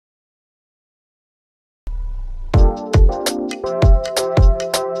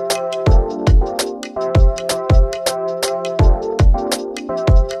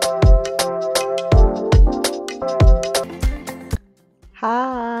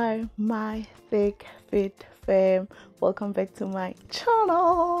Hi, my thick fit fam. Welcome back to my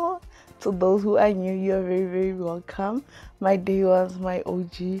channel. To those who are new, you are very welcome. My day ones, my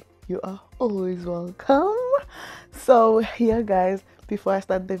OG, you are always welcome. So yeah, guys, before I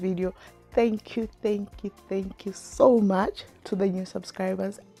start the video, thank you so much to the new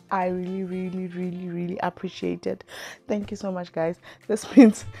subscribers. I really appreciate it. Thank you so much, guys. This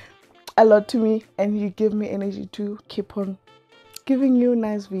means a lot to me, and you give me energy to keep on giving you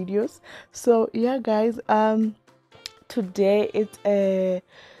nice videos. So yeah, guys, today it's a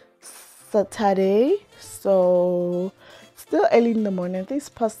Saturday, so still early in the morning. I think it's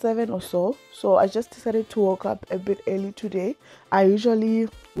past 7 or so. So I just decided to wake up a bit early today. I usually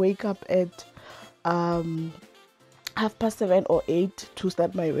wake up at 7:30 or 8 to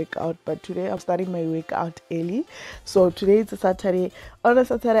start my workout, but today I'm starting my workout early. So today it's a Saturday. On a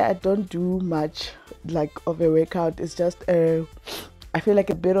Saturday I don't do much like of a workout. It's just I feel like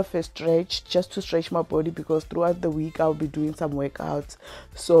a bit of a stretch, just to stretch my body, because throughout the week I'll be doing some workouts.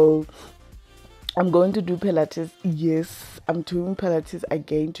 So I'm going to do pilates. Yes, I'm doing pilates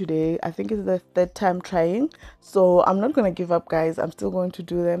again today. I think it's the third time trying, so I'm not gonna give up, guys. I'm still going to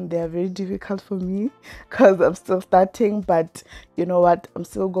do them. They are very difficult for me because I'm still starting, but you know what, I'm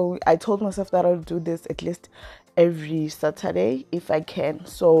still going. I told myself that I'll do this at least every Saturday if I can.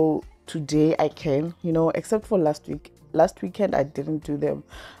 So today I can, except for last weekend I didn't do them.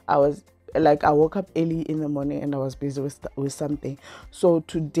 I woke up early in the morning and I was busy with something. So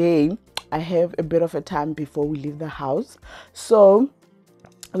today I have a bit of a time before we leave the house. So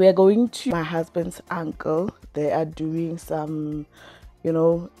we are going to my husband's uncle. They are doing some,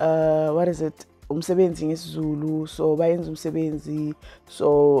 what is it? Umsebenzi ngesiZulu. So bayenza umsebenzi.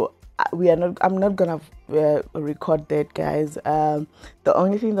 So I'm not gonna record that, guys. The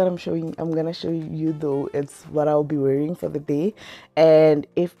only thing that I'm gonna show you though, it's what I'll be wearing for the day. And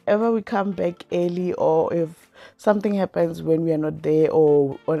if ever we come back early, or if something happens when we are not there,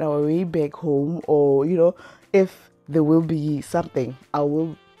 or on our way back home, or if there will be something, I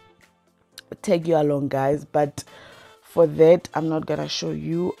will take you along, guys. But for that, I'm not gonna show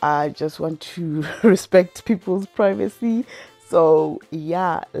you. I just want to respect people's privacy. So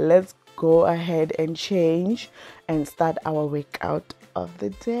yeah, let's go ahead and change and start our workout of the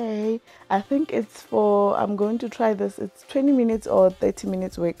day. I think I'm going to try this. It's 20 minutes or 30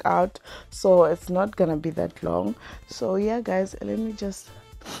 minutes workout, so it's not gonna be that long. So yeah, guys, let me just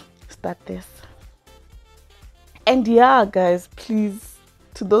start this. And yeah, guys, please,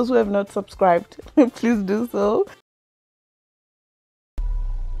 to those who have not subscribed, please do so.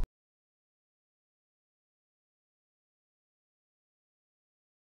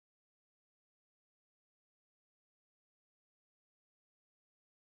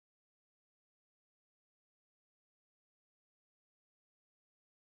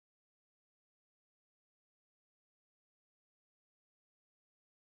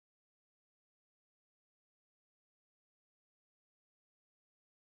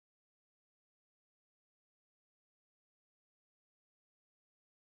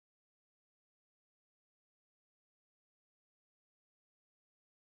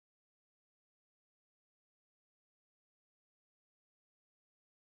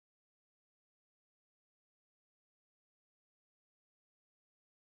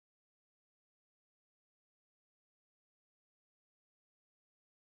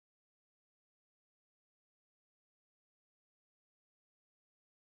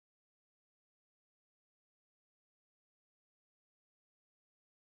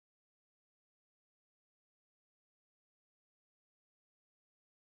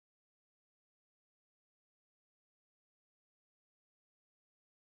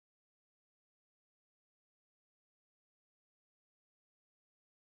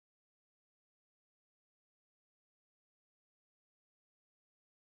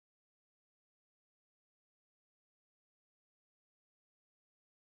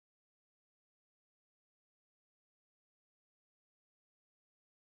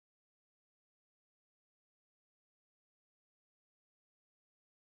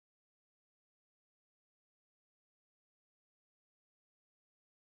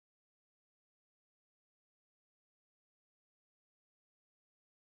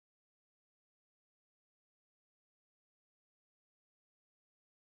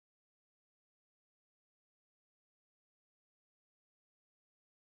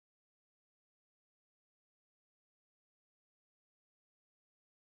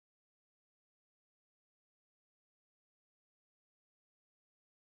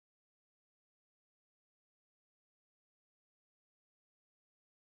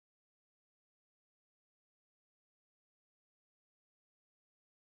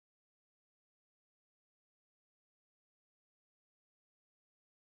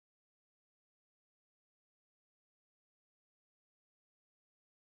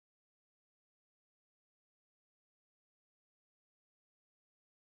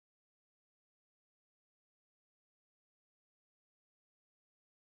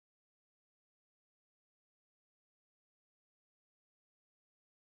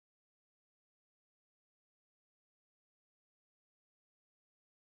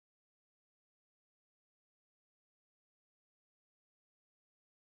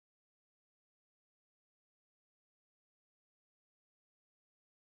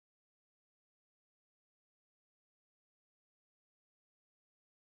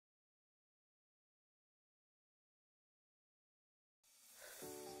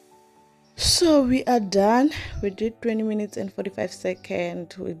 So we are done. We did 20 minutes and 45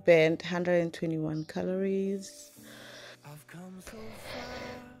 seconds. We burned 121 calories.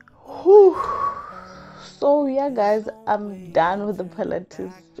 Whew. So yeah, guys, I'm done with the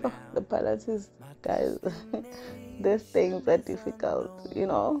pilates. Oh, the pilates, guys. These things are difficult,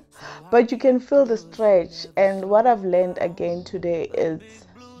 but you can feel the stretch. And what I've learned again today is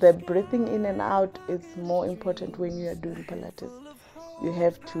the breathing in and out is more important when you are doing pilates. You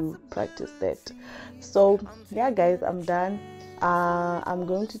have to practice that. So yeah, guys, I'm done. I'm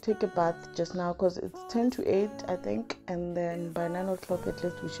going to take a bath just now because it's 10 to 8, I think, and then by 9 o'clock at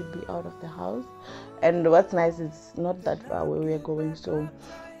least we should be out of the house. And what's nice is not that far where we're going, so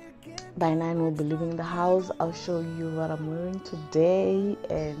by 9 we'll be leaving the house. I'll show you what I'm wearing today.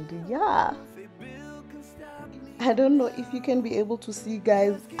 And yeah, I don't know if you can be able to see,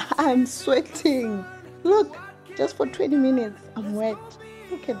 guys. I'm sweating. Look, just for 20 minutes I'm wet.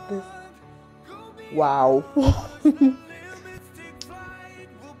 Look at this. Wow.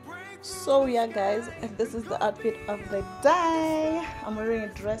 So yeah, guys, this is the outfit of the day. I'm wearing a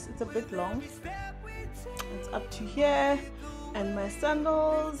dress. It's a bit long. It's up to here, and my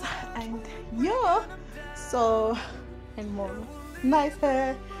sandals, and yeah, so, and more nice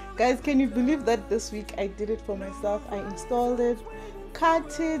hair. Guys, can you believe that this week I did it for myself? I installed it,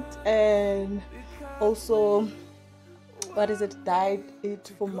 cut it, and also dyed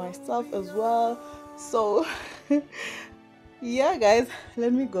it for myself as well. So yeah, guys,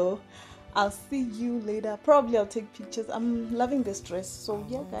 let me go. I'll see you later. Probably I'll take pictures. I'm loving this dress. So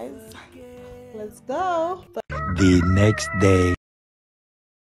yeah, guys, let's go. The next day.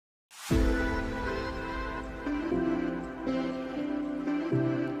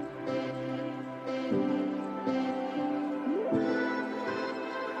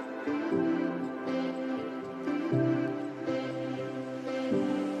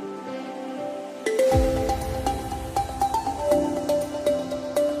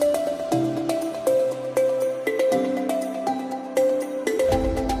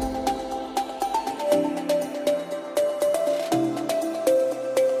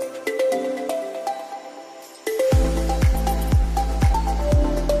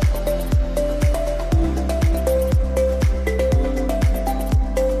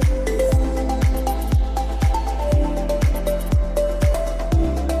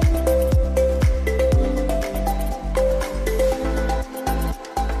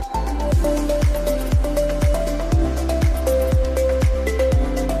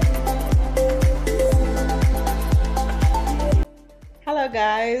 Hello,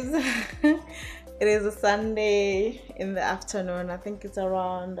 guys. It is a Sunday in the afternoon. I think it's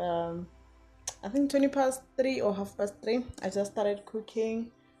around 20 past 3 or half past 3. I just started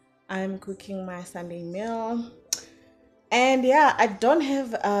cooking. I'm cooking my Sunday meal, and yeah, I don't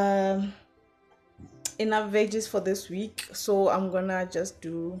have enough veggies for this week, so I'm gonna just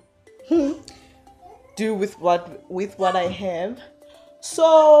do with what I have.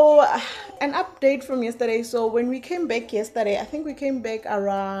 So an update from yesterday. So when we came back yesterday, I think we came back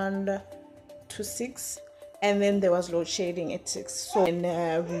around to 6, and then there was load shedding at 6. So and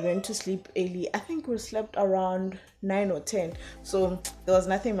we went to sleep early. I think we slept around 9 or 10. So there was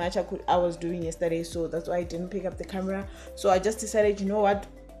nothing much I was doing yesterday, so that's why I didn't pick up the camera. So I just decided, you know what,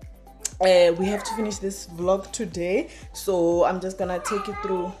 we have to finish this vlog today. So I'm just gonna take you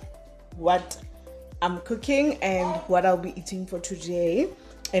through what I'm cooking and what I'll be eating for today.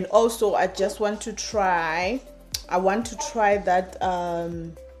 And also I want to try that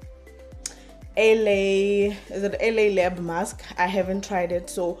LA lab mask. I haven't tried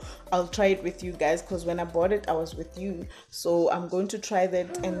it, so I'll try it with you guys, because when I bought it I was with you. So I'm going to try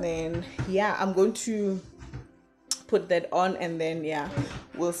that, and then yeah, I'm going to put that on, and then yeah,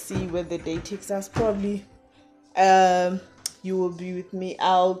 we'll see where the day takes us. Probably you will be with me.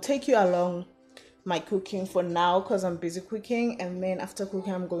 I'll take you along my cooking for now because I'm busy cooking, and then after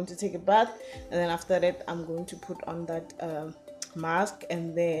cooking I'm going to take a bath, and then after that I'm going to put on that mask,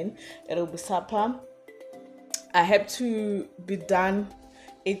 and then it'll be supper. I have to be done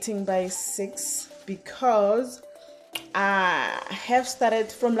eating by 6 because I have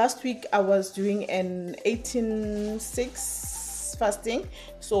started from last week. I was doing an 18-6 fasting,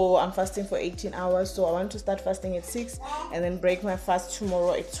 so I'm fasting for 18 hours. So I want to start fasting at 6 and then break my fast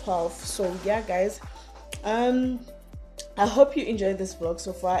tomorrow at 12. So yeah, guys, I hope you enjoyed this vlog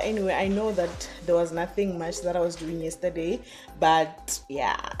so far. Anyway, I know that there was nothing much that I was doing yesterday, but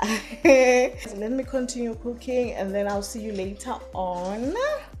yeah. So let me continue cooking, and then I'll see you later on.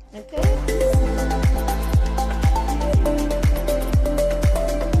 Okay.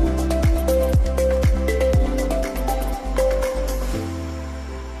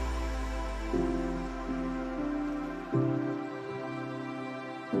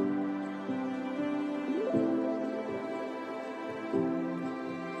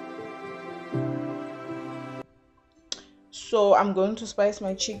 So I'm going to spice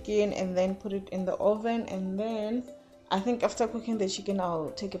my chicken and then put it in the oven, and then I think after cooking the chicken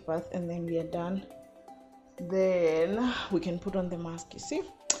I'll take a bath and then we are done. Then we can put on the mask, you see.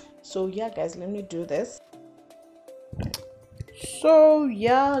 So yeah guys, let me do this. So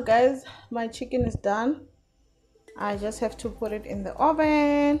yeah guys, my chicken is done. I just have to put it in the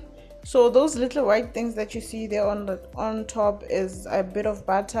oven. So those little white things that you see there on top is a bit of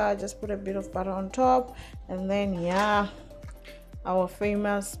butter. I just put a bit of butter on top, and then yeah, our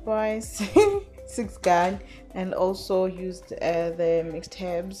famous spice 6 gun, and also used the mixed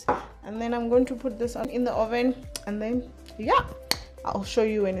herbs. And then I'm going to put this on in the oven, and then yeah, I'll show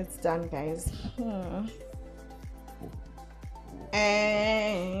you when it's done guys.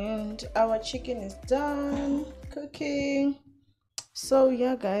 And our chicken is done cooking. So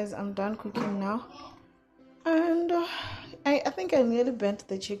yeah guys, I'm done cooking now, and I think I nearly burnt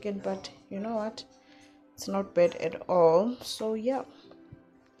the chicken, but you know what, it's not bad at all. So yeah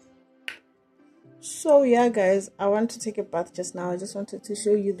guys, I want to take a bath just now. I just wanted to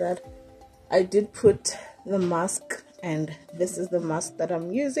show you that I did put the mask, and this is the mask that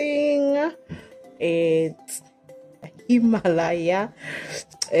I'm using. It's Himalaya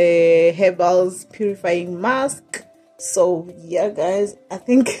Herbals purifying mask. So yeah guys, I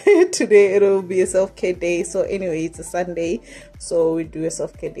think today it'll be a self-care day. So anyway, it's a Sunday, so we do a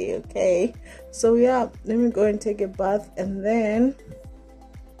self-care day. Okay, so yeah, let me go and take a bath, and then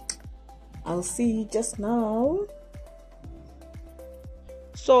I'll see you just now.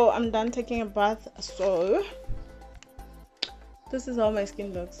 So I'm done taking a bath. So this is how my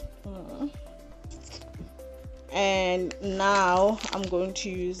skin looks. And now I'm going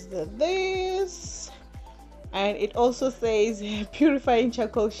to use this, and it also says purifying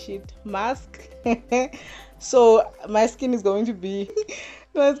charcoal sheet mask. So my skin is going to be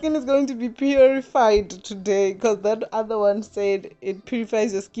purified today, because that other one said it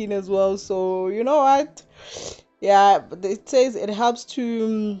purifies your skin as well. So you know what, yeah, but it says it helps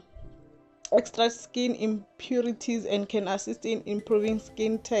to extract skin impurities and can assist in improving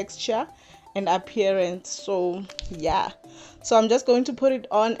skin texture and appearance. So yeah, so I'm just going to put it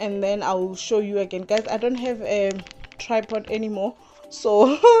on, and then I will show you again guys. I don't have a tripod anymore,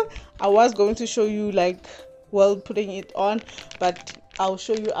 so I was going to show you like while putting it on, but I'll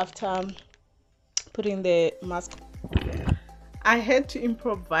show you after putting the mask. I had to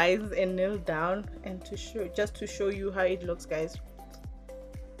improvise and kneel down and to show you how it looks guys.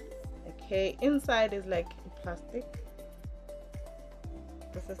 Okay, inside is like plastic.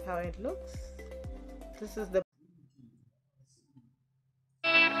 This is how it looks. This is the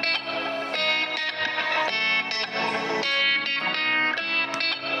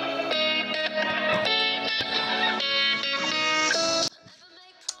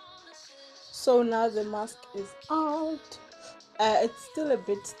so now the mask is out. It's still a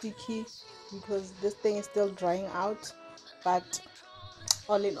bit sticky because this thing is still drying out, but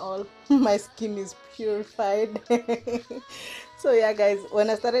all in all my skin is purified. So yeah guys, when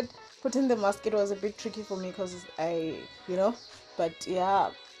I started putting the mask, it was a bit tricky for me because but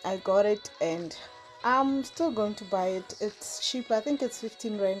yeah, I got it, and I'm still going to buy it. It's cheap. I think it's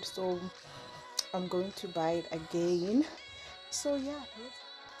 15 rand, so I'm going to buy it again. So yeah,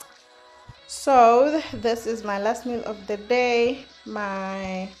 so this is my last meal of the day.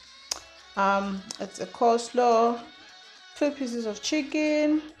 My it's a coleslaw, 2 pieces of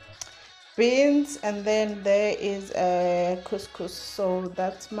chicken, beans, and then there is a couscous. So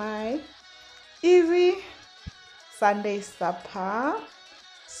that's my easy Sunday supper.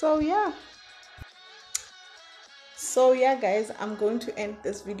 So yeah guys, I'm going to end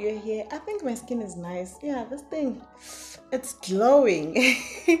this video here. I think my skin is nice. Yeah, this thing, it's glowing.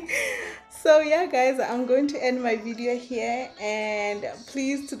 So yeah guys, I'm going to end my video here, and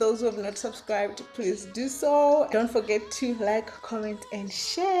please, to those who have not subscribed, please do so. Don't forget to like, comment, and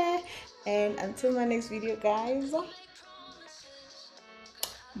share. And until my next video guys,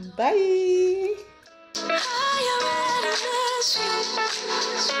 bye.